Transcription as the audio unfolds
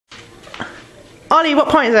Ollie, what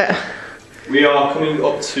point is it? We are coming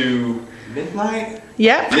up to midnight?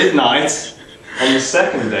 Yep. Midnight on the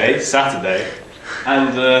second day, Saturday.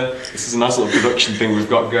 And this is a nice little production thing we've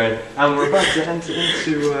got going. And we're about to enter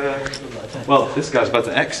into, well, this guy's about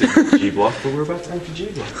to exit G Block, but we're about to enter G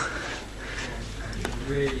Block.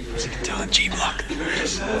 As you can tell in G Block,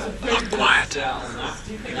 it's a lot quieter.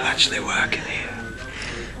 People actually working here.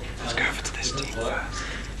 Let's go over to this team first.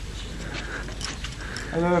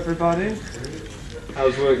 Hello everybody.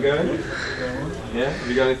 How's work going? Yeah? Have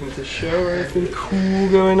you got anything to show or anything cool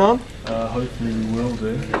going on? Hopefully we will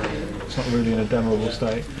do. It's not really in a demoable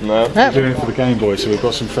state. No? We're doing it for the Game Boy, so we've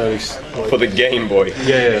got some fairly... For the Game Boy?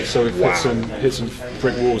 Yeah, so we've hit some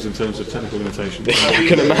brick walls in terms of technical limitations. I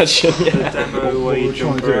can imagine, yeah. Demo where you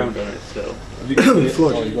jump around on it still. Have you got the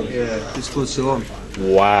flood? Yeah, is flood still on?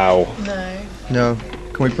 Wow. No. No.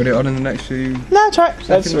 Can we put it on in the next few... No, it's right.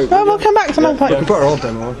 Well, we'll come back to my point. We can put our old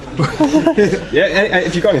demo on. Yeah,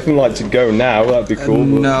 if you've got anything like to go now, that'd be cool.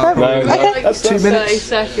 No. No, Okay. that's 2 minutes. 30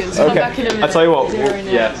 seconds. Come back in a minute. I'll tell you what, Zero now.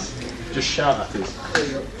 yes, just shout at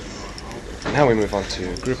us. Now we move on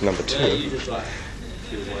to group number 2.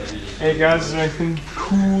 Hey guys, is there anything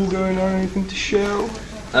cool going on, anything to show?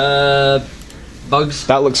 Bugs.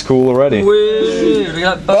 That looks cool already. Woo! We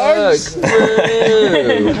got bugs! Woo!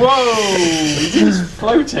 Whoa! He's just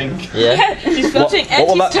floating. Yeah. He's floating and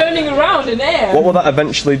will he's that- turning around in air. What will that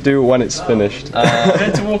eventually do when it's finished?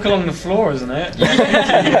 Meant to walk along the floor, isn't it?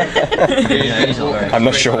 Yeah, he's not very. I'm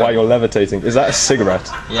not sure why you're levitating. Is that a cigarette?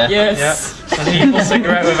 Yeah. Yes. An evil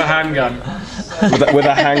cigarette with a handgun. With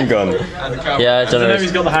a handgun? Yeah, I I don't don't know know. if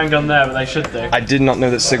he's got the handgun there, but they should do. I did not know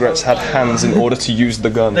that cigarettes had hands in order to use the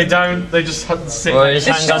gun. They don't, they just sit Well, there. his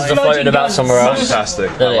handguns are floating about somewhere else.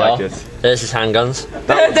 Fantastic, There I they like are. it. There's his handguns.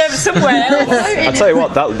 They're somewhere else. I'll tell you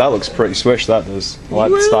what, that looks pretty swish, that does. I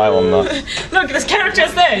like the style on that. Look, there's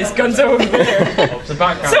characters there. His guns are over there. The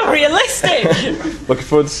background. So realistic. Looking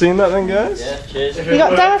forward to seeing that then, guys? Yeah, cheers. You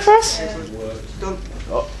got a demo for us?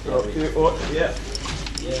 Yeah.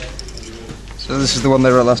 So this is the one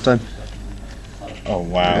they were at last time. Oh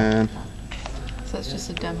wow. So it's just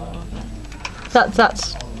a demo of it. That's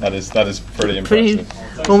That is pretty pretty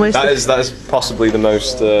impressive. almost. That is possibly the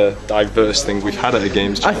most diverse thing we've had at a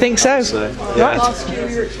games. I think so. Yeah.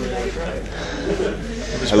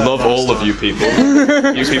 I love all of you people.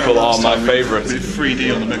 You people are my favourite.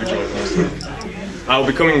 3D on the Mega Drive last time. I'll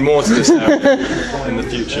be coming more to this area in the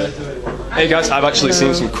future. Hey guys, I've actually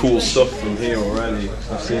seen some cool stuff from here already.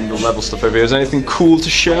 I've seen the level stuff over here. Is there anything cool to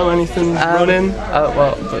show? Anything running?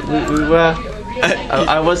 Well, we were.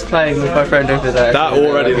 I was playing with my friend over there. That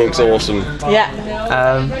already looks awesome. Yeah.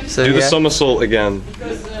 So Do the yeah. somersault again.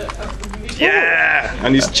 Yeah!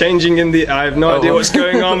 And he's changing in the... I have no idea what's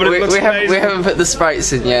going on, but it looks amazing. we haven't put the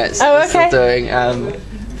sprites in yet. So Oh, we're still okay. doing.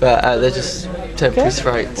 But they're just temporary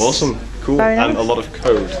sprites. Awesome. Cool. Very And nice. a lot of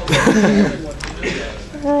code.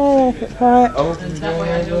 Oh, right.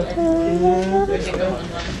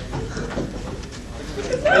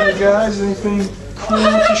 Hey guys, anything cool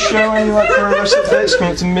to show? Any like progress updates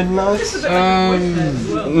coming up to midnight?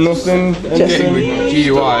 Nothing. Anything?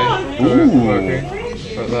 GUI. Ooh.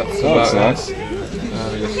 But that's Oh, that's nice.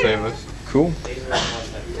 just save us. Cool.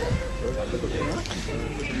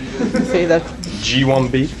 See the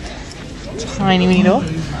G1B. tiny mini door.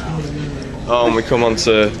 Oh, and we come on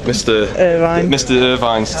to Mr. Irvine's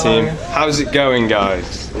team. How's it going,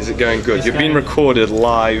 guys? Is it going good? You've been recorded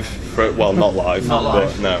live for, well, not live,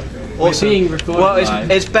 but no. Being recorded. Well,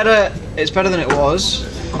 it's better. It's better than it was.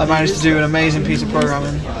 I managed to do an amazing piece of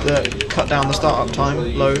programming that cut down the startup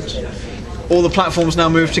time loads. All the platforms now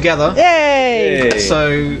move together. Yay! Hey.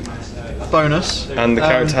 So, bonus. And the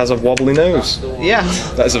character has a wobbly nose. Yeah,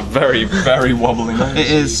 That is a very, very wobbly nose. it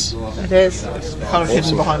is It is. kind of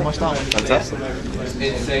hidden behind my style. Fantastic.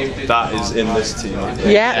 That is in this team.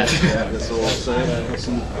 Yeah. What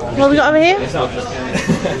have we got over here?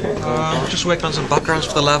 Just working on some backgrounds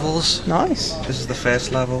for the levels. Nice. This is the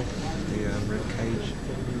first level. The rib cage.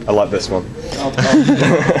 I like this one.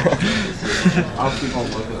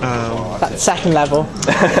 That second level.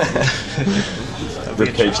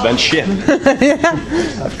 Ribcage, then ship.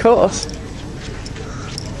 Of course.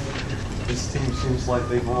 This team seems like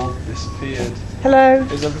they've all disappeared. Hello.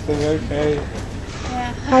 Is everything okay?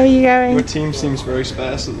 How are you Your going? team seems very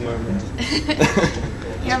sparse at the moment.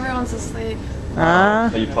 Everyone's asleep. Ah.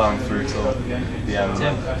 Are you plowing through till the end?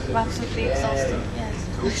 Absolutely exhausted.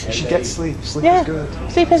 Yes. You should get sleep. Sleep Yeah. is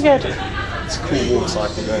good. Sleep is good. It's a cool walk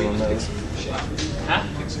cycle going on there.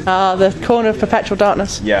 Ah, the corner of perpetual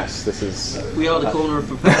darkness. Yes, this is... We are the corner of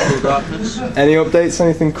perpetual darkness. Any updates?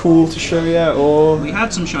 Anything cool to show yet? Or... We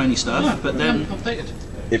had some shiny stuff, but then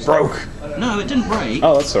It broke. No, it didn't break.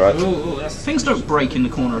 Oh, that's alright. Things don't break in the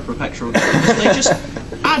corner of Perpetual Games. They just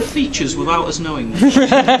add features without us knowing them.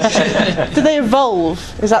 Do they evolve?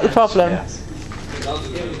 Is that the problem?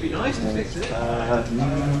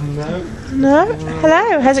 No. No?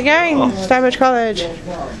 Hello, how's it going? Starbridge College.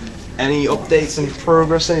 Any updates in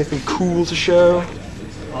progress? Anything cool to show?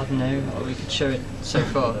 I don't know, we could show it so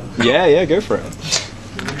far. Yeah, go for it.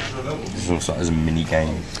 This also has a mini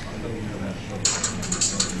game.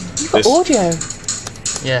 Got audio.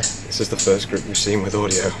 Yeah. This is the first group we've seen with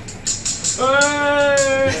audio.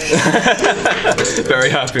 Very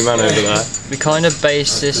happy man over there. We kind of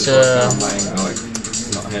based this,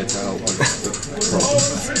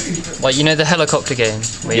 like, you know the helicopter game?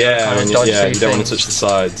 Where you kind of dodge through you don't want to things? touch the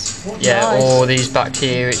sides. Yeah, all these back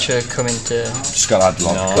here which are coming to... Just gotta add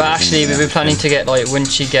lock. Well, actually, we were planning to get, like,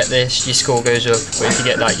 once you get this, your score goes up, but if you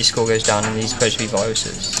get that, your score goes down, and these are supposed to be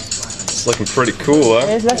viruses. It's looking pretty cool, though.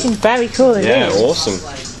 It's looking very cool indeed. Yeah, awesome.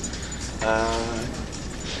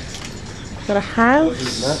 Got a house.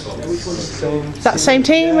 Is that the same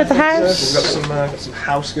team with the house? We've got some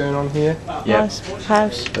house going on here. Nice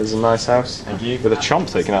house. There's a nice house. With a chomp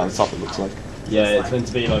taken out of the top, it looks like. Yeah, it's meant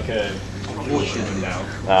to be like a now.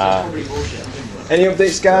 Any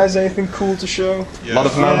updates, guys? Anything cool to show? A lot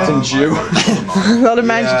of Mountain Dew. A lot of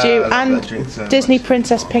Mountain Dew and Disney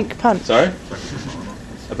Princess Pink Punch. Sorry?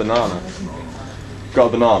 A banana. Got a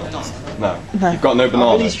banana? No. You've got no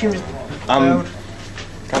banana. I'm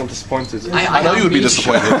kind of disappointed. I know you would be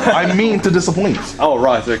disappointed. I mean to disappoint. Oh,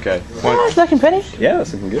 right, okay. Yeah, it's looking pretty. Yeah,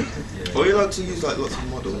 that's looking good. Well, you like to use like lots of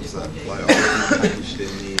models that like are packaged in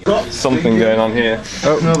the... Got something going on here.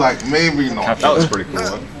 Oh, no, like maybe not. That was pretty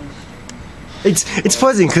cool. It's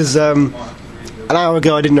fuzzy because an hour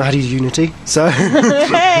ago I didn't know how to use Unity, so...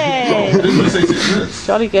 Hey!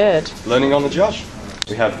 Jolly good. Learning on the job.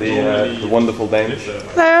 We have the wonderful Dane.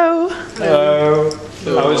 Hello. Hello.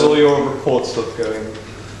 How is all your report stuff going?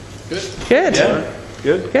 Good. Yeah?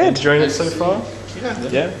 Good? Good. Enjoying it so far?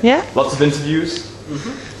 Yeah. Yeah. Lots of interviews?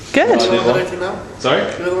 Good. Sorry?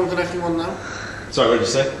 You're the one connecting one now? Sorry, what did you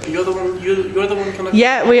say? You're the one connecting.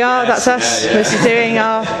 Yeah, we are. That's us. Yeah. This is doing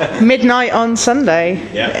our midnight on Sunday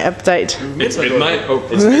update. It's midnight? Oh,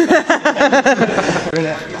 it's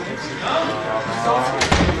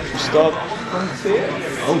Stop.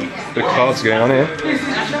 Oh, bit of cards going on here.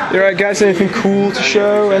 You alright, guys? Anything cool to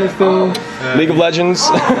show? Anything? League of Legends?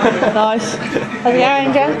 Nice. How's it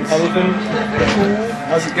going, gents? Anything?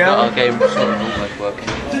 How's it going? Our game sort of almost working.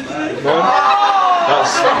 No?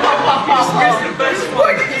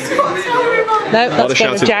 No, that's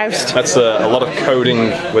game of Joust. That's a lot of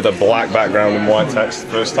coding with a black background and white text.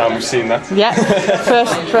 First time we've seen that. Yeah.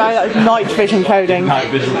 First try that night vision coding. Night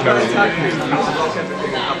vision coding.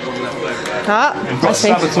 We've got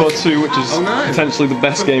Saboteur 2, which is potentially the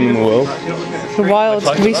best game in the world. The Wild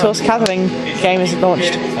Resource Gathering game is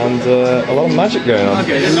launched. And a lot of magic going on.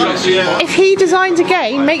 If he designs a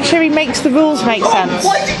game, make sure he makes the rules make sense.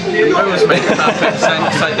 They always make perfect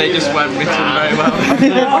sense, like they just weren't written very well.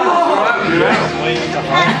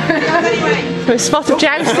 For a spot of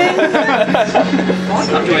jousting.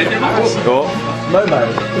 Cool.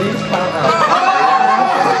 Momo, please count out.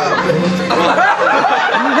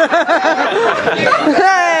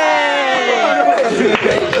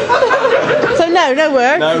 So no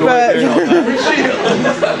work. But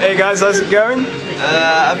Hey guys, how's it going?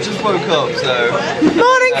 I've just woke up, so...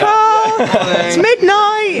 Morning, Carl! It's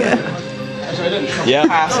midnight! Yeah.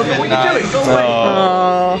 Past midnight.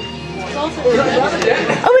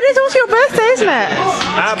 Oh, it is also your birthday, isn't it?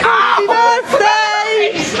 Happy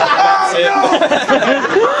birthday! That's it.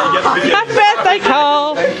 Happy birthday,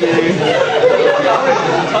 Carl!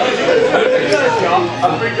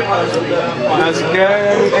 How's it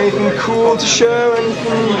going? Anything cool to show?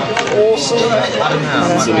 Anything awesome?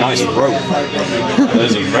 It's a nice rope.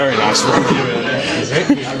 There's a very nice rope.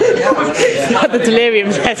 The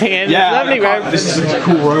delirium's getting in. Yeah, Lovely rope. This is a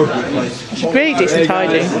cool rope. Should really do some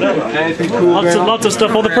tidying. Anything cool? Lots of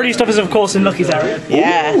stuff. All the pretty stuff is of course in Lucky's area.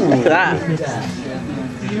 Yeah, look at that.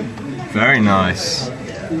 Very nice.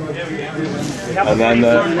 And then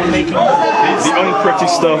the unpretty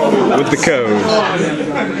stuff with the code.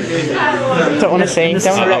 Don't want to see.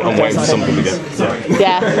 Don't want to look. I'm waiting for something to get.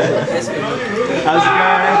 Yeah. How's it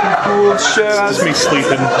going? Anything cool to show? That's me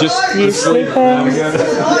sleeping. Just You sleeping?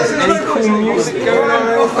 any cool music going on?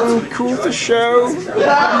 Anything cool to show?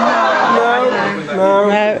 No.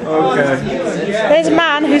 Okay. There's a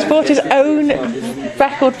man who's bought his own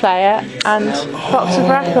record player and box of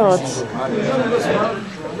records.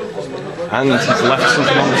 And he's left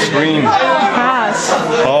something on the screen. Has.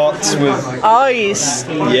 Hearts with... Eyes.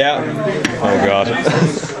 Yeah. Oh god.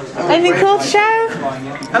 Anything cool to show?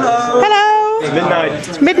 Hello. Hello. Midnight.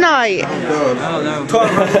 It's midnight. Oh, no.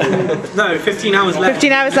 12 no, 15 hours left.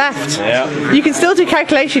 15 hours left. Yeah. You can still do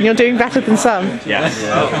calculation, you're doing better than some. Yes.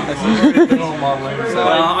 Hello.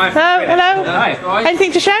 Hi.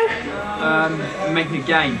 Anything to show? Making a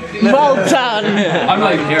game. Well done. I'm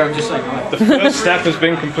not even here, I'm just saying hi. The first step has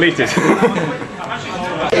been completed.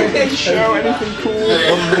 Show anything cool?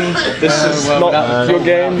 This is not your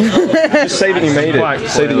game. Just say that you made it.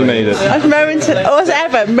 Say that you made it. I was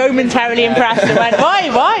ever momentarily impressed and went,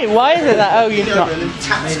 why is it that? Oh, you've not.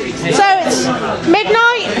 So it's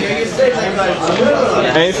midnight.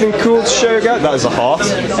 Anything cool to show, guys? That is a heart.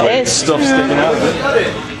 It is. Stuff sticking out of it.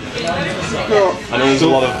 I know there's a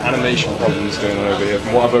lot of animation problems going on over here,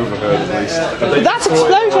 from what I've overheard at least. That's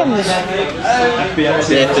explosions!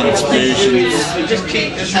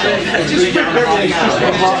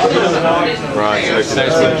 Right,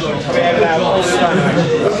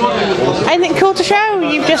 Anything cool to show?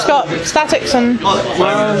 You've just got statics and...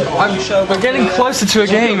 We're getting closer to a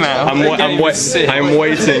game now. I'm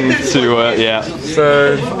waiting to, yeah.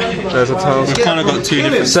 So, there's a task. We've kind of got two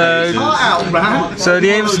different So the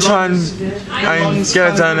aim is to try and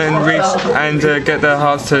get it done and get their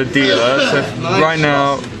hearts to a dealer. So right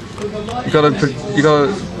now, you gotta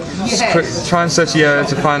try and search the area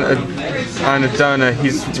to find a donor.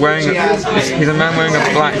 He's a man wearing a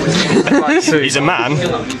black suit. He's a man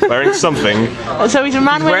wearing something. So he's a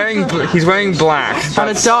man he's wearing black on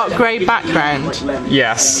a dark grey background.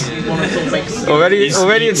 Yes. Already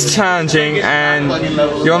it's challenging, and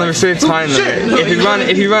you're on a restricted time limit.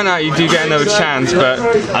 If you run out, you do get another chance. But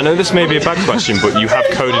I know this may be a bad question, but you have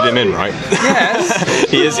coded him in, right?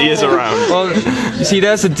 Yes. he is around. Well, you see,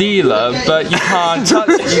 there's a dealer, but you can't touch.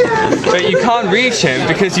 But you can't reach him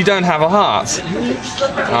because you don't have a heart.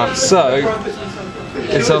 So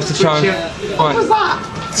it's off to try and find.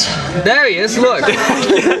 There he is. Look.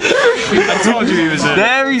 I told you he was in.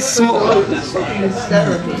 Very small.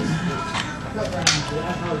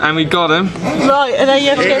 And we got him. Right, and then you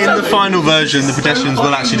have to In the final version, the pedestrians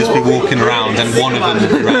will actually just be walking around, and one of them will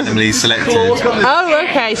be randomly selected. Oh,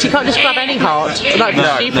 okay. So you can't just grab any heart. That'd be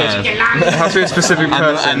stupid. It has to be a specific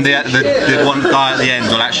person. And the one guy at the end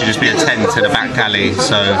will actually just be a tent in a back alley.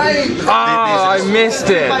 So. I missed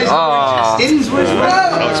it. Oh.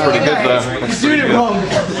 That looks pretty good though. He's doing it wrong.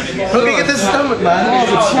 Look at the stomach, man.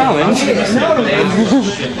 Oh, challenge.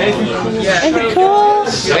 Anything cool?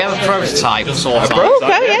 We have a prototype, sort of. Oh, go,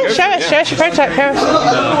 yeah, show us your prototype, Paris.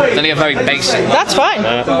 It's only a very basic one. That's fine.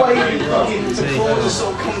 Like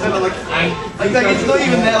it's not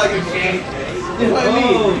even there, like. You know what I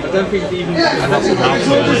mean? I don't think even. Trapped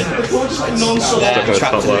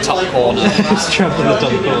in the top corner. It's trapped in the top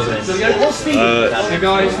corner.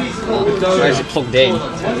 Where is it plugged in?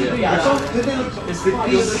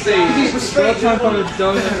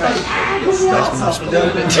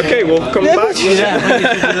 Okay, we'll come back.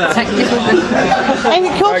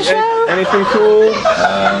 Anything cool to show? Anything cool?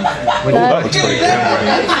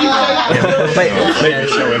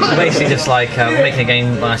 Basically just like making a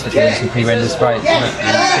game nice between some pre-rendered sprites. It's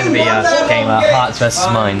going to be a game of hearts versus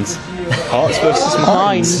minds. Hearts versus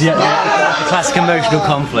minds? Yeah. Classic emotional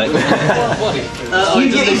conflict.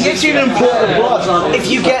 It gets you an important blood. If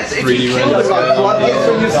you kill the blood gets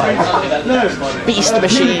from your Beast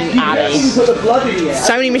machine alley.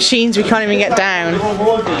 So many machines we can't even get down.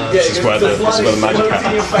 This is where the magic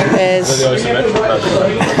happens. Is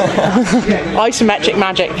isometric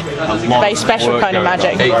magic. Very special kind of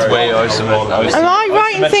magic. 8-way isometric. Am I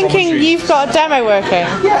right in thinking you've got a demo working?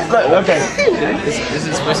 Yeah, okay. Is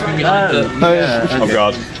it supposed to be behind the... Oh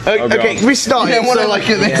god. Okay, restart it. what I like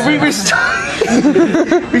it there. Can we restart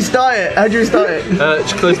it? How do you restart it?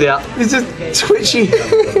 Just close the app. It's just twitchy.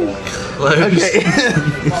 Okay.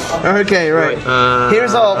 Okay, right.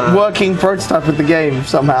 Here's our working prototype of the game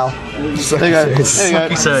somehow. There you go. There you go.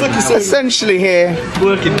 Essentially here.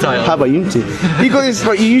 Working title. How about Unity? You got this.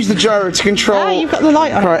 Right, you use the gyro to control. Ah, you've got the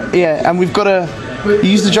light on. Right. Yeah, and we've got to. You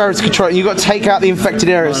use the gyro to control it. You've got to take out the infected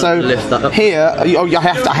area. So Lift that up. here, I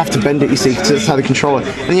have to bend it. You see, because that's how they control it.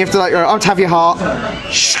 And you have to like, I have to have your heart.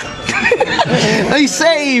 They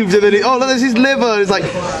saved, and then look, there's his liver. It's like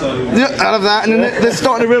out of that, and then they're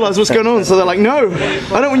starting to realise what's going on. So they're like, no,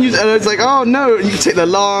 I don't want you. And it's like, oh no, you can take the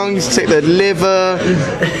lungs, take the liver,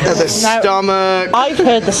 the stomach. I've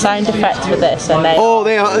heard the sound effects for this, and they. Oh,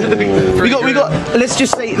 they are. We got. Let's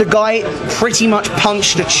just say the guy pretty much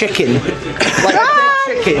punched a chicken. Like,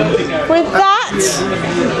 with that,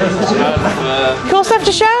 cool stuff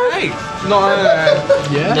to show?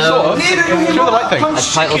 Yeah. No. Sort of. Do the light thing. Do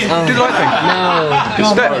the light thing. No.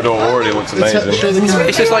 It's The corridor already looks amazing.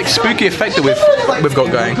 It's this like spooky effect that we've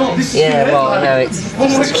got going. Yeah, well, no, it's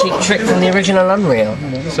a cheap trick from the original Unreal.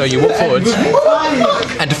 So you walk forwards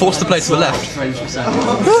and to force the play to the left.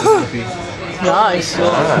 Nice.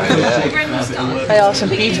 They are some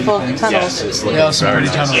beautiful tunnels. They are some pretty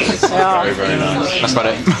tunnels. They are. Very nice. That's about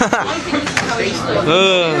it.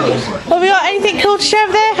 Have we got anything cool to show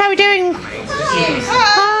over there? How are we doing?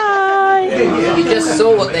 Hi. You just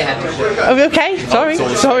saw what they had to show. Are we okay? Sorry.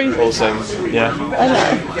 Sorry. Awesome. Yeah.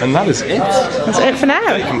 And that is it. That's it for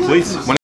now. Complete.